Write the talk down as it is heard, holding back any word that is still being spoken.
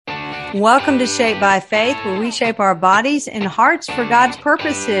Welcome to Shaped by Faith, where we shape our bodies and hearts for God's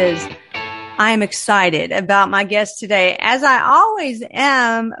purposes. I am excited about my guest today, as I always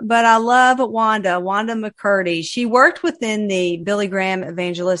am, but I love Wanda McCurdy. She worked within the Billy Graham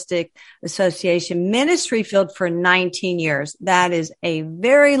Evangelistic Association ministry field for 19 years. That is a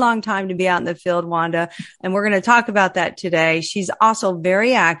very long time to be out in the field, Wanda, and we're going to talk about that today. She's also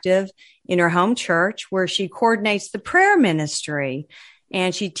very active in her home church, where she coordinates the prayer ministry.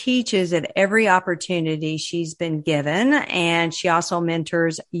 And she teaches at every opportunity she's been given. And she also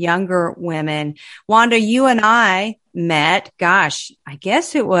mentors younger women. Wanda, you and I met, I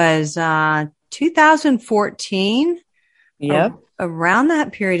guess it was 2014. Yep. Around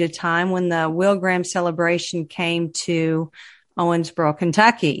that period of time when the Will Graham celebration came to Owensboro,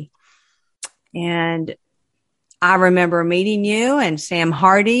 Kentucky. And I remember meeting you and Sam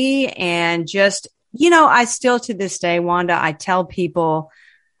Hardy and just, I still to this day, Wanda, I tell people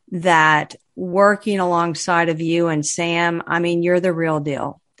that working alongside of you and Sam, you're the real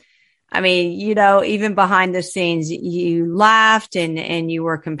deal. Even behind the scenes, you laughed and you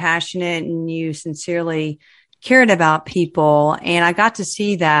were compassionate and you sincerely cared about people. And I got to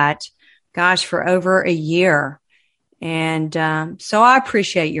see that, for over a year. And so I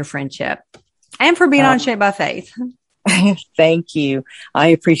appreciate your friendship and for being on Shaped by Faith. Thank you. I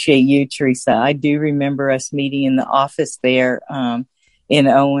appreciate you, Teresa. I do remember us meeting in the office there in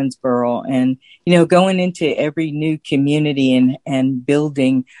Owensboro, and going into every new community and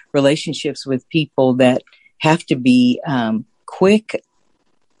building relationships with people that have to be quickly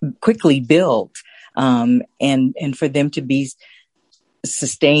built, and for them to be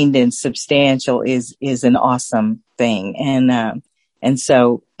sustained and substantial is an awesome thing. And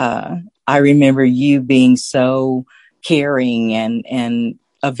so I remember you being so caring and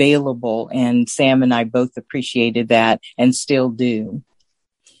available, and Sam and I both appreciated that and still do.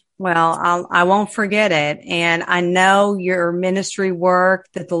 Well, I won't forget it. And I know your ministry work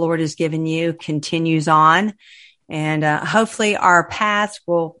that the Lord has given you continues on. And hopefully our paths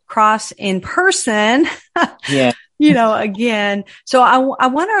will cross in person. Yeah. Again. So I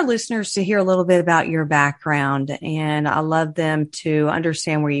want our listeners to hear a little bit about your background, and I love them to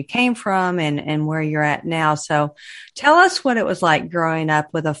understand where you came from and where you're at now. So tell us what it was like growing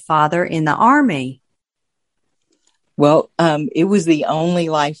up with a father in the Army. Well, it was the only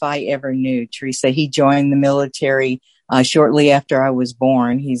life I ever knew, Teresa. He joined the military shortly after I was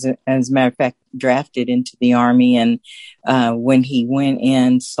born. He's, as a matter of fact, drafted into the Army. And when he went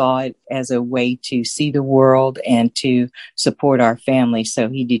in, saw it as a way to see the world and to support our family. So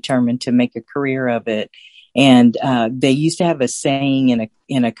he determined to make a career of it. And they used to have a saying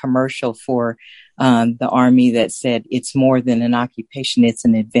in a commercial for the Army that said, "It's more than an occupation, it's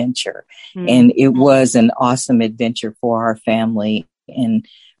an adventure." Mm-hmm. And it was an awesome adventure for our family. And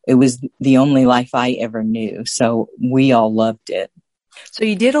it was the only life I ever knew. So we all loved it. So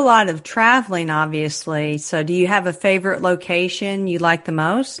you did a lot of traveling, obviously. So do you have a favorite location you like the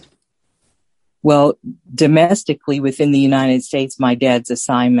most? Well, domestically within the United States, my dad's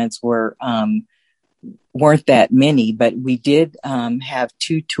assignments weren't that many, but we did have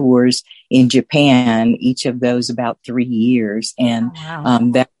 2 tours in Japan, each of those about 3 years. And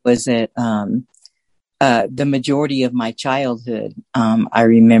that was it. The majority of my childhood, I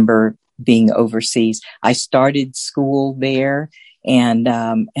remember being overseas. I started school there, and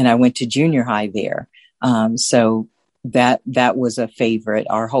I went to junior high there. So that was a favorite.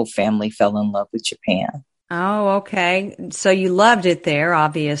 Our whole family fell in love with Japan. Oh, okay. So you loved it there,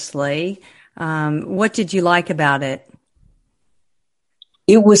 obviously. What did you like about it?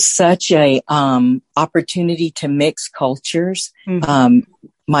 It was such a opportunity to mix cultures. Mm-hmm.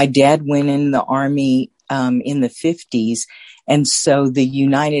 My dad went in the Army in the 50s. And so the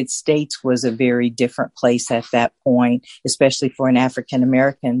United States was a very different place at that point, especially for an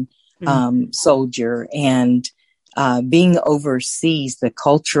African-American soldier. And being overseas, the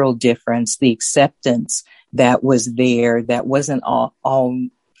cultural difference, the acceptance that was there, that wasn't all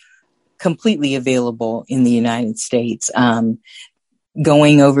completely available in the United States.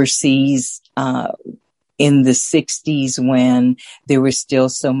 Going overseas in the 60s, when there was still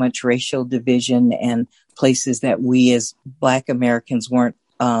so much racial division and places that we as Black Americans weren't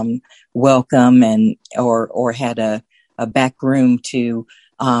welcome or had a back room to,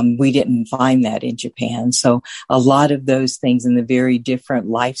 we didn't find that in Japan. So a lot of those things and the very different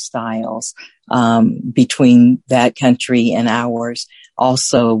lifestyles between that country and ours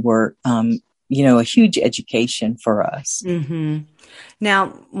also were, a huge education for us. Mm-hmm.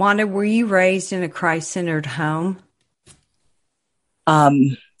 Now, Wanda, were you raised in a Christ-centered home?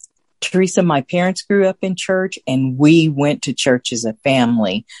 Teresa, my parents grew up in church, and we went to church as a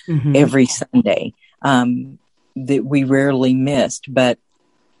family every Sunday, that we rarely missed. But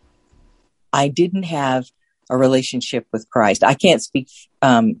I didn't have a relationship with Christ. I can't speak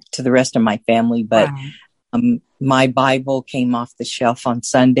to the rest of my family, but my Bible came off the shelf on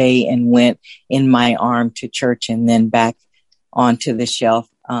Sunday and went in my arm to church and then back onto the shelf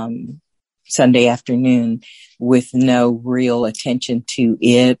Sunday afternoon, with no real attention to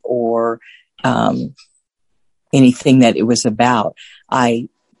it or anything that it was about. I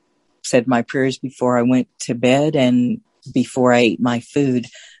said my prayers before I went to bed and before I ate my food,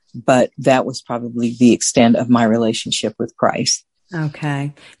 but that was probably the extent of my relationship with Christ.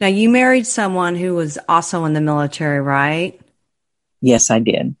 Okay. Now, you married someone who was also in the military, right? Yes, I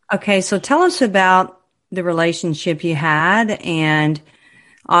did. Okay. So tell us about the relationship you had, and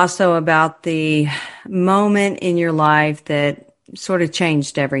also about the moment in your life that sort of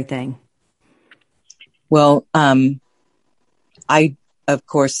changed everything. Well, I, of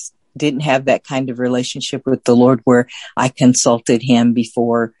course, didn't have that kind of relationship with the Lord where I consulted him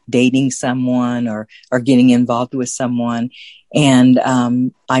before dating someone or getting involved with someone. And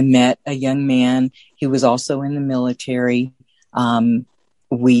I met a young man who was also in the military.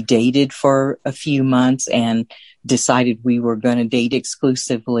 We dated for a few months and decided we were going to date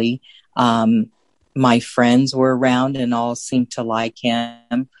exclusively. My friends were around and all seemed to like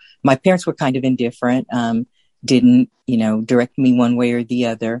him. My parents were kind of indifferent, didn't, direct me one way or the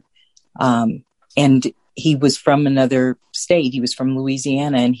other. And he was from another state. He was from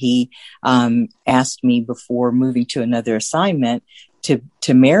Louisiana, and he asked me before moving to another assignment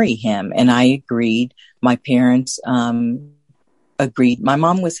to marry him. And I agreed. My parents agreed. My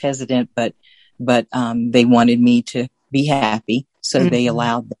mom was hesitant, but they wanted me to be happy, so they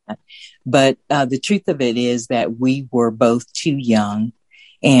allowed that. But the truth of it is that we were both too young,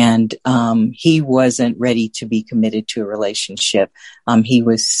 and he wasn't ready to be committed to a relationship. He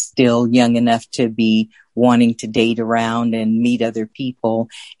was still young enough to be wanting to date around and meet other people,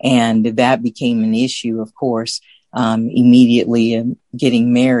 and that became an issue, of course, immediately in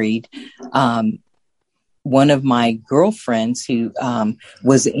getting married. One of my girlfriends who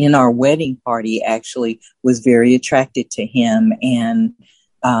was in our wedding party actually was very attracted to him, and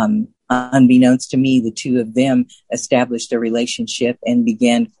unbeknownst to me, the two of them established a relationship and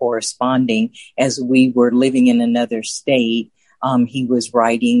began corresponding as we were living in another state. He was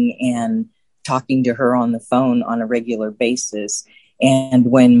writing and talking to her on the phone on a regular basis. And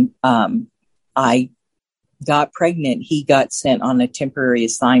when I got pregnant, he got sent on a temporary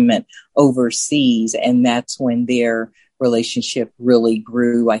assignment overseas. And that's when their relationship really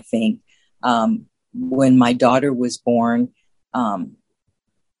grew, I think. When my daughter was born,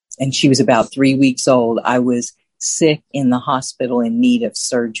 and she was about 3 weeks old, I was sick in the hospital in need of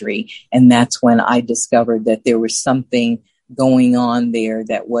surgery. And that's when I discovered that there was something going on there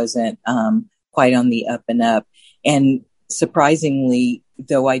that wasn't quite on the up and up. And surprisingly,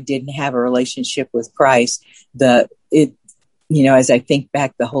 though I didn't have a relationship with Christ, as I think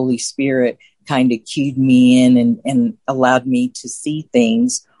back, the Holy Spirit kind of cued me in and allowed me to see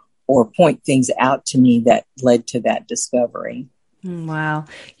things or point things out to me that led to that discovery. Wow.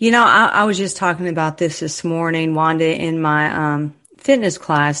 I was just talking about this morning, Wanda, in my fitness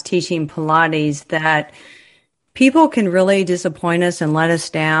class teaching Pilates, that people can really disappoint us and let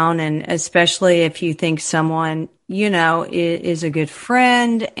us down. And especially if you think someone, is a good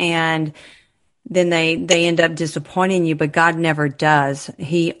friend, and then they end up disappointing you, but God never does.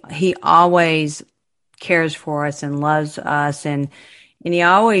 He always cares for us and loves us, and he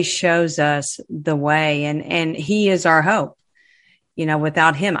always shows us the way, and he is our hope.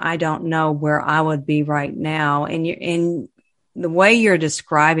 Without him, I don't know where I would be right now. And in the way you're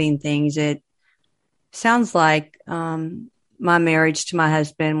describing things, it sounds like my marriage to my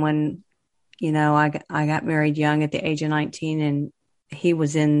husband when, I got married young at the age of 19, and he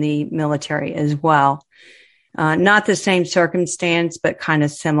was in the military as well. Not the same circumstance, but kind of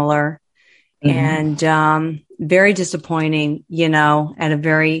similar. Mm-hmm. And very disappointing, at a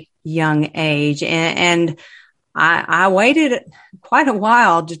very young age. And I waited quite a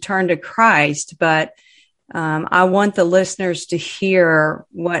while to turn to Christ, but I want the listeners to hear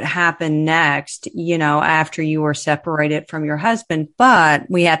what happened next, after you were separated from your husband. But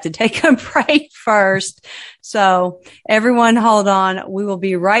we have to take a break first. So everyone hold on. We will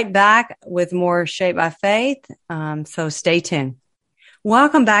be right back with more Shaped by Faith. So stay tuned.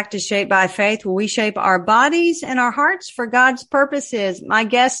 Welcome back to Shaped by Faith, where we shape our bodies and our hearts for God's purposes. My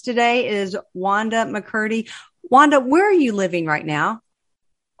guest today is Wanda McCurdy. Wanda, where are you living right now?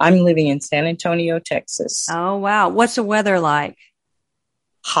 I'm living in San Antonio, Texas. Oh, wow. What's the weather like?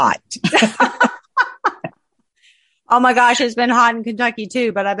 hot. Oh my gosh, it's been hot in Kentucky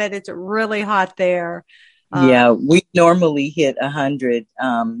too, but I bet it's really hot there. Yeah, we normally hit 100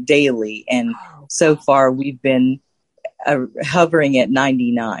 daily, and so far we've been hovering at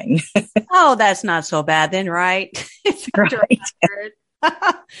 99. Oh, that's not so bad then, right? Right.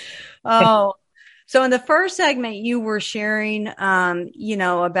 Oh, so in the first segment, you were sharing,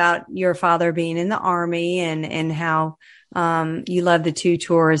 about your father being in the Army and how you loved the two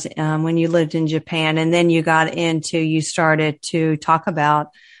tours when you lived in Japan. And then you started to talk about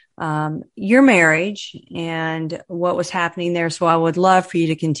your marriage and what was happening there. So I would love for you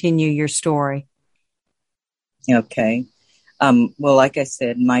to continue your story. Okay. Well, like I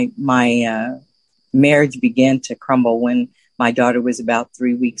said, my marriage began to crumble when my daughter was about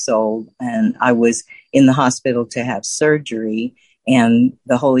 3 weeks old, and I was in the hospital to have surgery, and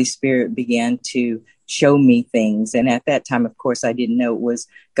the Holy Spirit began to show me things. And at that time, of course, I didn't know it was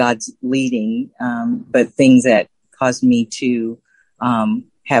God's leading, but things that caused me to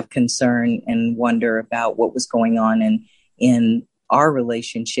have concern and wonder about what was going on in our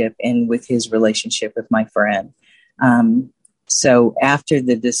relationship and with his relationship with my friend. So after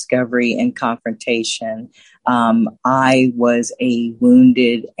the discovery and confrontation, I was a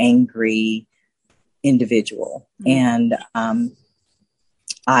wounded, angry individual. And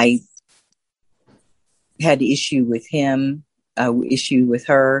I had issue with him, issue with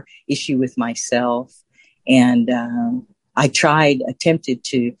her, issue with myself. And I attempted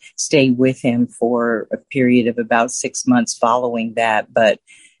to stay with him for a period of about 6 months following that. But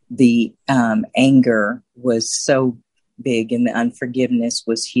the anger was so big and the unforgiveness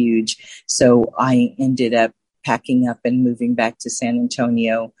was huge. So I ended up packing up and moving back to San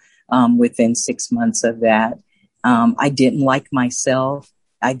Antonio within 6 months of that. I didn't like myself.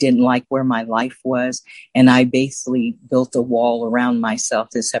 I didn't like where my life was. And I basically built a wall around myself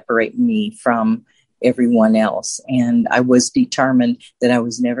to separate me from everyone else. And I was determined that I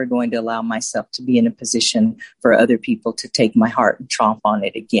was never going to allow myself to be in a position for other people to take my heart and tromp on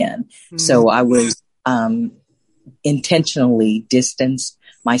it again. Mm-hmm. So I was intentionally distanced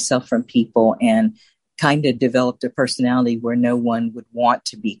myself from people and kind of developed a personality where no one would want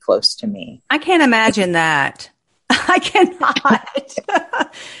to be close to me. I can't imagine that. I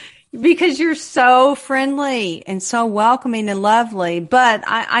cannot. Because you're so friendly and so welcoming and lovely. But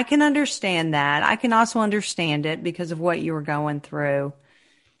I can understand that. I can also understand it because of what you were going through.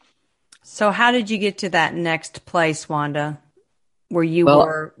 So how did you get to that next place, Wanda, where you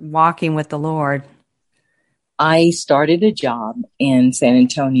were walking with the Lord? I started a job in San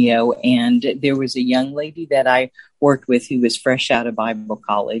Antonio, and there was a young lady that I worked with who was fresh out of Bible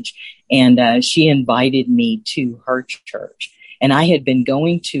college, and she invited me to her church. And I had been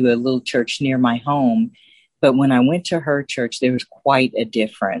going to a little church near my home, but when I went to her church, there was quite a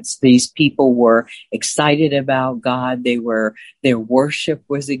difference. These people were excited about God. Their worship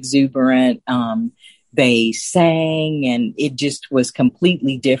was exuberant. They sang, and it just was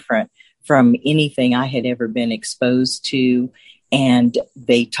completely different from anything I had ever been exposed to. And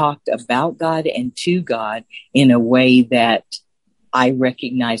they talked about God and to God in a way that I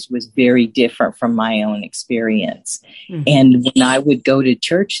recognized was very different from my own experience. Mm-hmm. And when I would go to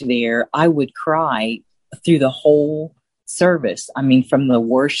church there, I would cry through the whole service. I mean, from the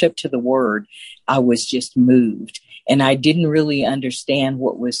worship to the word, I was just moved. And I didn't really understand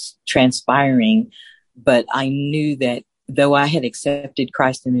what was transpiring, but I knew that though I had accepted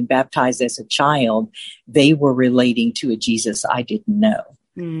Christ and been baptized as a child, they were relating to a Jesus I didn't know.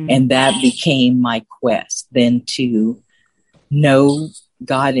 Mm. And that became my quest then to know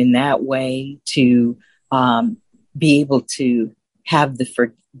God in that way, to be able to have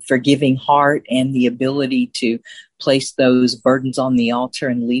the forgiving heart and the ability to place those burdens on the altar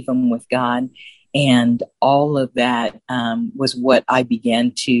and leave them with God. And all of that was what I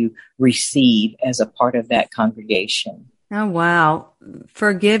began to receive as a part of that congregation. Oh, wow.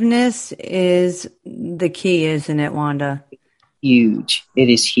 Forgiveness is the key, isn't it, Wanda? Huge. It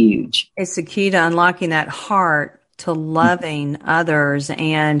is huge. It's the key to unlocking that heart to loving others.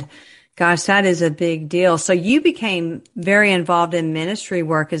 And gosh, that is a big deal. So you became very involved in ministry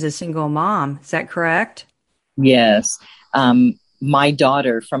work as a single mom. Is that correct? Yes. My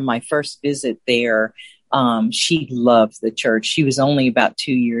daughter, from my first visit there, she loved the church. She was only about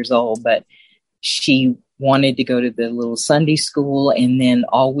 2 years old, but she wanted to go to the little Sunday school. And then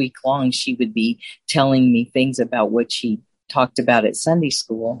all week long, she would be telling me things about what she talked about at Sunday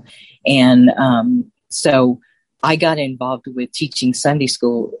school. And so I got involved with teaching Sunday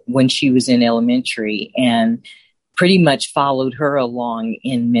school when she was in elementary and pretty much followed her along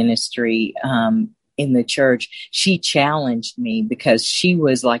in ministry. And in the church, she challenged me because she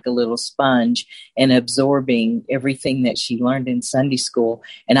was like a little sponge and absorbing everything that she learned in Sunday school.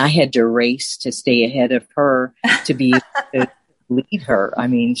 And I had to race to stay ahead of her to be able to lead her. I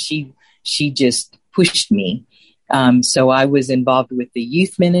mean, she just pushed me. So I was involved with the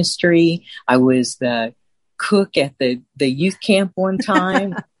youth ministry. I was the cook at the youth camp one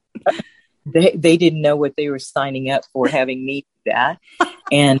time. They didn't know what they were signing up for, having me do that.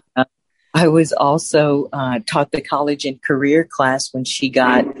 And I was also taught the college and career class when she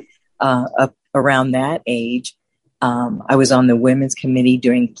got up around that age. I was on the women's committee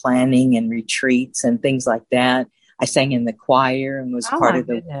during planning and retreats and things like that. I sang in the choir and was part of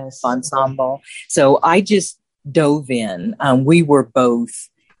the ensemble. So I just dove in. We were both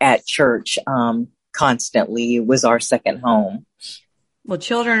at church constantly. It was our second home. Well,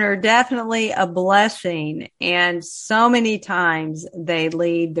 children are definitely a blessing. And so many times they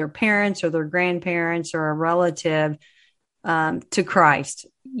lead their parents or their grandparents or a relative to Christ,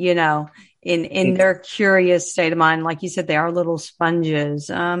 you know, in their curious state of mind. Like you said, they are little sponges.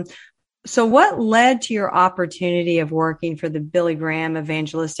 So what led to your opportunity of working for the Billy Graham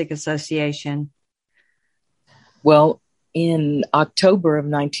Evangelistic Association? Well, in October of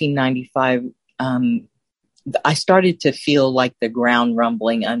 1995, I started to feel like the ground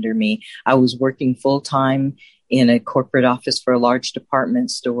rumbling under me. I was working full time in a corporate office for a large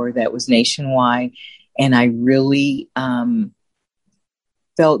department store that was nationwide. And I really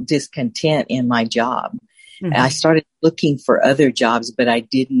felt discontent in my job. Mm-hmm. I started looking for other jobs, but I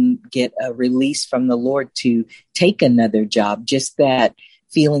didn't get a release from the Lord to take another job, just that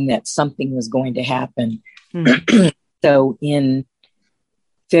feeling that something was going to happen. Mm-hmm. So in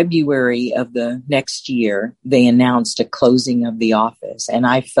February of the next year, they announced a closing of the office. And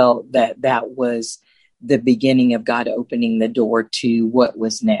I felt that that was the beginning of God opening the door to what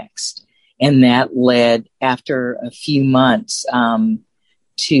was next. And that led, after a few months,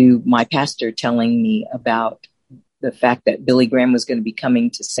 to my pastor telling me about the fact that Billy Graham was going to be coming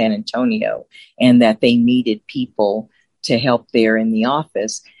to San Antonio and that they needed people to help there in the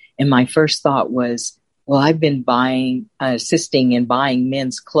office. And my first thought was, well, I've been assisting in buying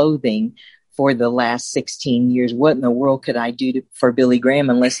men's clothing for the last 16 years. What in the world could I do for Billy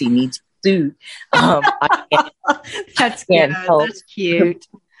Graham unless he needs a suit? That's good. That's cute.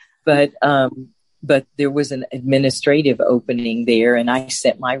 But there was an administrative opening there, and I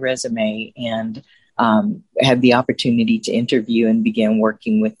sent my resume and had the opportunity to interview and begin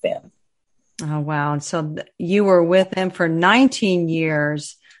working with them. Oh, wow. And so you were with them for 19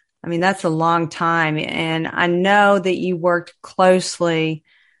 years. I mean, that's a long time. And I know that you worked closely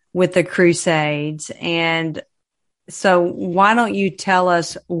with the Crusades. And so why don't you tell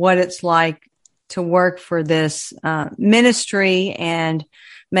us what it's like to work for this ministry and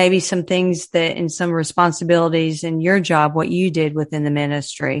maybe some things that and some responsibilities in your job, what you did within the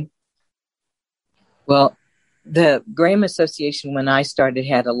ministry? Well, the Graham Association, when I started,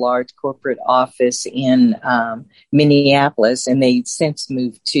 had a large corporate office in Minneapolis, and they since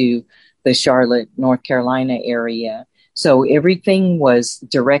moved to the Charlotte, North Carolina area. So everything was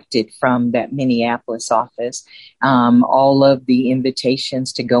directed from that Minneapolis office. All of the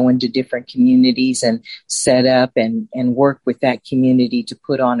invitations to go into different communities and set up and work with that community to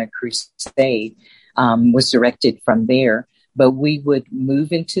put on a crusade was directed from there. But we would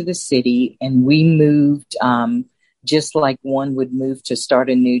move into the city, and we moved just like one would move to start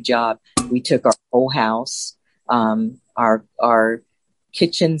a new job. We took our whole house, our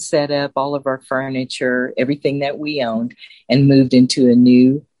kitchen set up, all of our furniture, everything that we owned, and moved into a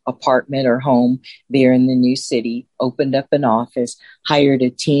new apartment or home there in the new city, opened up an office, hired a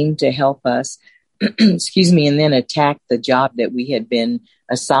team to help us, excuse me, and then attacked the job that we had been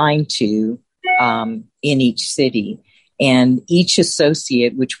assigned to in each city. And each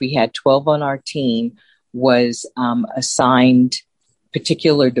associate, which we had 12 on our team, was assigned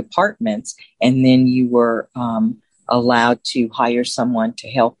particular departments, and then you were allowed to hire someone to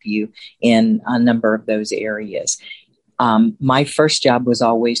help you in a number of those areas. My first job was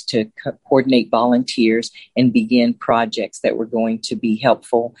always to coordinate volunteers and begin projects that were going to be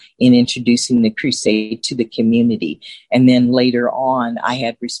helpful in introducing the crusade to the community. And then later on, I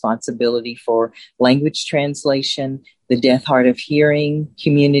had responsibility for language translation, the deaf, hard of hearing,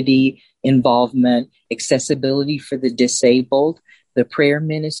 community involvement, accessibility for the disabled, the prayer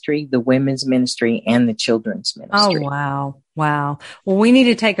ministry, the women's ministry, and the children's ministry. Oh, wow. Wow. Well, we need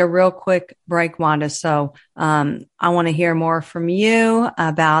to take a real quick break, Wanda. So I want to hear more from you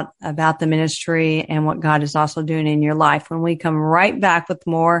about the ministry and what God is also doing in your life when we come right back with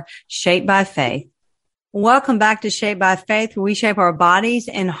more Shaped by Faith. Welcome back to Shaped by Faith, where we shape our bodies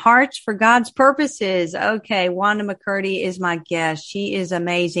and hearts for God's purposes. Okay, Wanda McCurdy is my guest. She is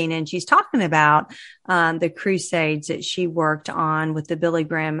amazing, and she's talking about the crusades that she worked on with the Billy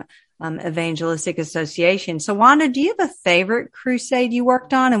Graham Evangelistic Association. So, Wanda, do you have a favorite crusade you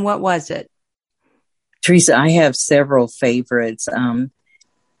worked on, and what was it? Teresa, I have several favorites.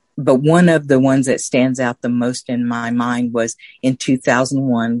 But one of the ones that stands out the most in my mind was in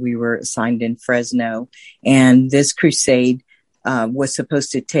 2001, we were assigned in Fresno, and this crusade was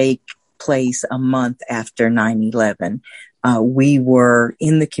supposed to take place a month after 9/11. We were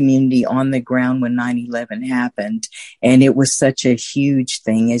in the community on the ground when 9/11 happened, and it was such a huge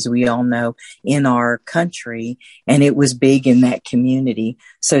thing, as we all know, in our country, and it was big in that community.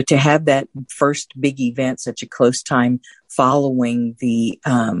 So to have that first big event, such a close time following the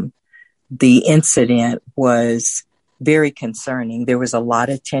incident, was very concerning. There was a lot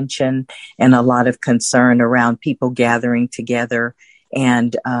of tension and a lot of concern around people gathering together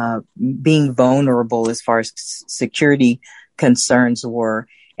and being vulnerable as far as security concerns were.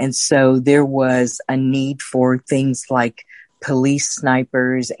 And so there was a need for things like police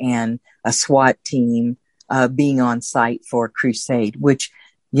snipers and a SWAT team being on site for a crusade, which,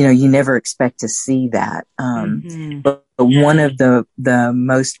 you know, you never expect to see that. But one of the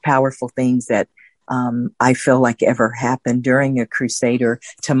most powerful things that I feel like ever happened during a crusade, or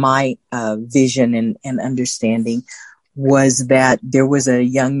to my vision and understanding, was that there was a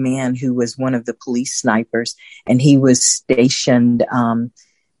young man who was one of the police snipers, and he was stationed.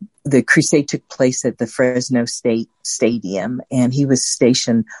 The crusade took place at the Fresno State Stadium, and he was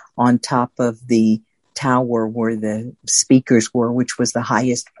stationed on top of the tower where the speakers were, which was the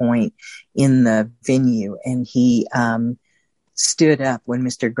highest point in the venue. And he stood up when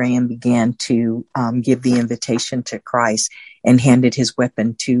Mr. Graham began to give the invitation to Christ, and handed his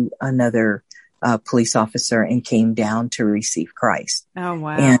weapon to another police officer and came down to receive Christ. Oh,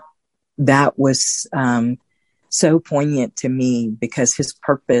 wow. And that was so poignant to me, because his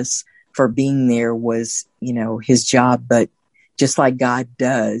purpose for being there was, you know, his job. But just like God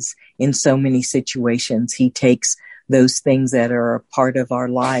does in so many situations, he takes those things that are a part of our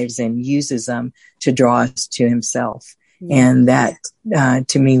lives and uses them to draw us to himself. Yeah. And that,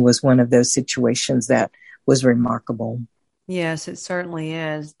 to me, was one of those situations that was remarkable. Yes, it certainly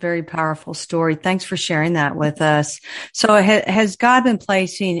is. Very powerful story. Thanks for sharing that with us. So has God been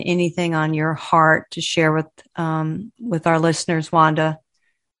placing anything on your heart to share with our listeners, Wanda?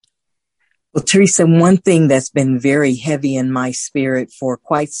 Well, Teresa, one thing that's been very heavy in my spirit for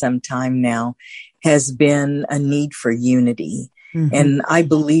quite some time now has been a need for unity. Mm-hmm. And I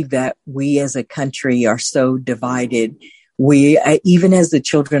believe that we as a country are so divided. We, even as the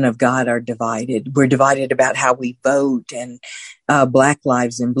children of God, are divided. We're divided about how we vote, and Black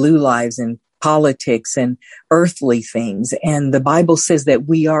lives and blue lives and politics and earthly things. And the Bible says that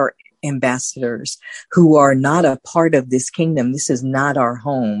we are ambassadors who are not a part of this kingdom. This is not our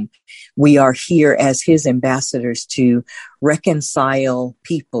home. We are here as his ambassadors to reconcile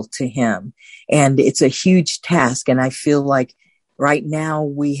people to him. And it's a huge task. And I feel like right now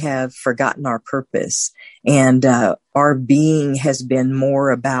we have forgotten our purpose, and our being has been more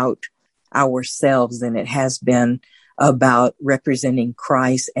about ourselves than it has been about representing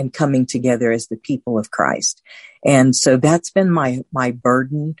Christ and coming together as the people of Christ. And so that's been my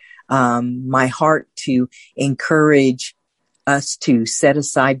burden, my heart, to encourage us to set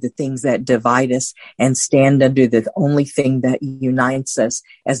aside the things that divide us and stand under the only thing that unites us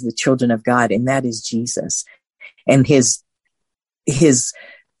as the children of God, and that is Jesus and his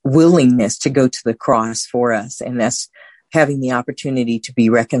willingness to go to the cross for us, and that's having the opportunity to be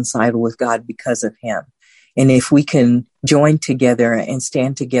reconciled with God because of him. And if we can join together and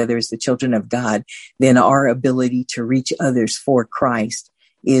stand together as the children of God, then our ability to reach others for Christ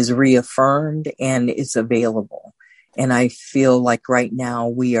is reaffirmed and it's available. And I feel like right now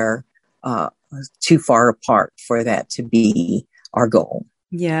we are too far apart for that to be our goal.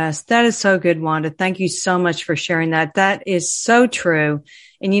 Yes, that is so good, Wanda. Thank you so much for sharing that. That is so true.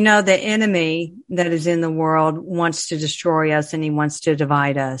 And you know, the enemy that is in the world wants to destroy us, and he wants to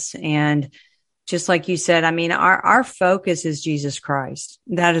divide us. And just like you said, I mean, our focus is Jesus Christ.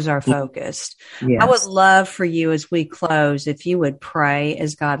 That is our focus. Yes. I would love for you, as we close, if you would pray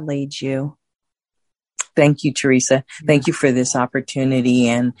as God leads you. Thank you, Teresa. Thank you for this opportunity,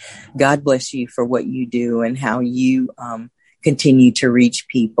 and God bless you for what you do and how you continue to reach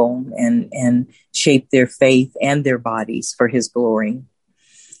people and shape their faith and their bodies for his glory.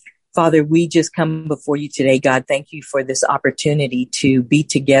 Father, we just come before you today, God. Thank you for this opportunity to be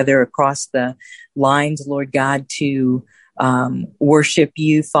together across the lines, Lord God, to worship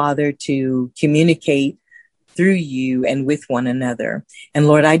you, Father, to communicate through you and with one another. And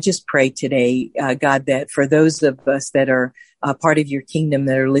Lord, I just pray today, God, that for those of us that are part of your kingdom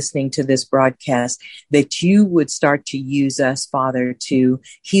that are listening to this broadcast, that you would start to use us, Father, to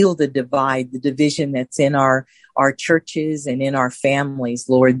heal the divide, the division that's in our churches and in our families,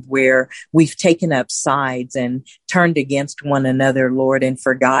 Lord, where we've taken up sides and turned against one another, Lord, and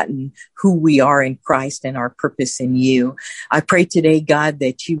forgotten who we are in Christ and our purpose in you. I pray today, God,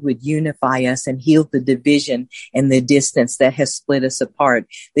 that you would unify us and heal the division and the distance that has split us apart,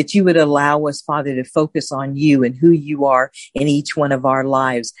 that you would allow us, Father, to focus on you and who you are in each one of our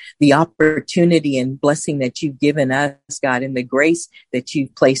lives, the opportunity and blessing that you've given us, God, and the grace that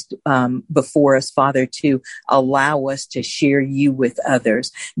you've placed before us, Father, to allow us to share you with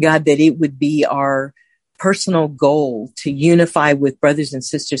others. God, that it would be our personal goal to unify with brothers and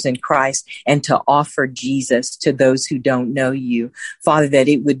sisters in Christ and to offer Jesus to those who don't know you. Father, that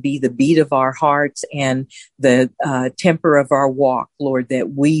it would be the beat of our hearts and the temper of our walk, Lord,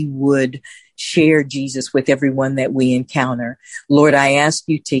 that we would share Jesus with everyone that we encounter. Lord, I ask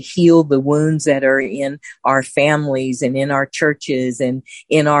you to heal the wounds that are in our families and in our churches and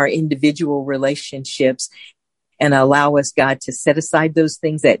in our individual relationships, and allow us, God, to set aside those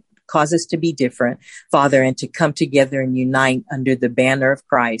things that cause us to be different, Father, and to come together and unite under the banner of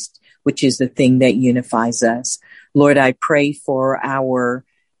Christ, which is the thing that unifies us. Lord, I pray for our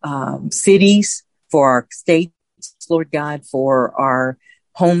cities, for our states, Lord God, for our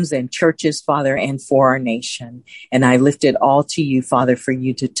homes and churches, Father, and for our nation. And I lift it all to you, Father, for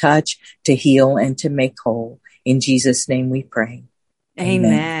you to touch, to heal, and to make whole. In Jesus' name we pray.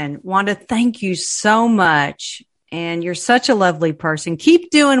 Amen. Wanda, thank you so much. And you're such a lovely person. Keep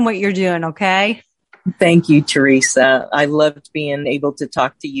doing what you're doing, okay? Thank you, Teresa. I loved being able to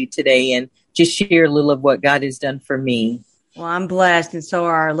talk to you today and just share a little of what God has done for me. Well, I'm blessed, and so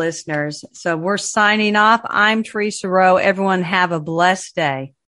are our listeners. So we're signing off. I'm Teresa Rowe. Everyone have a blessed day.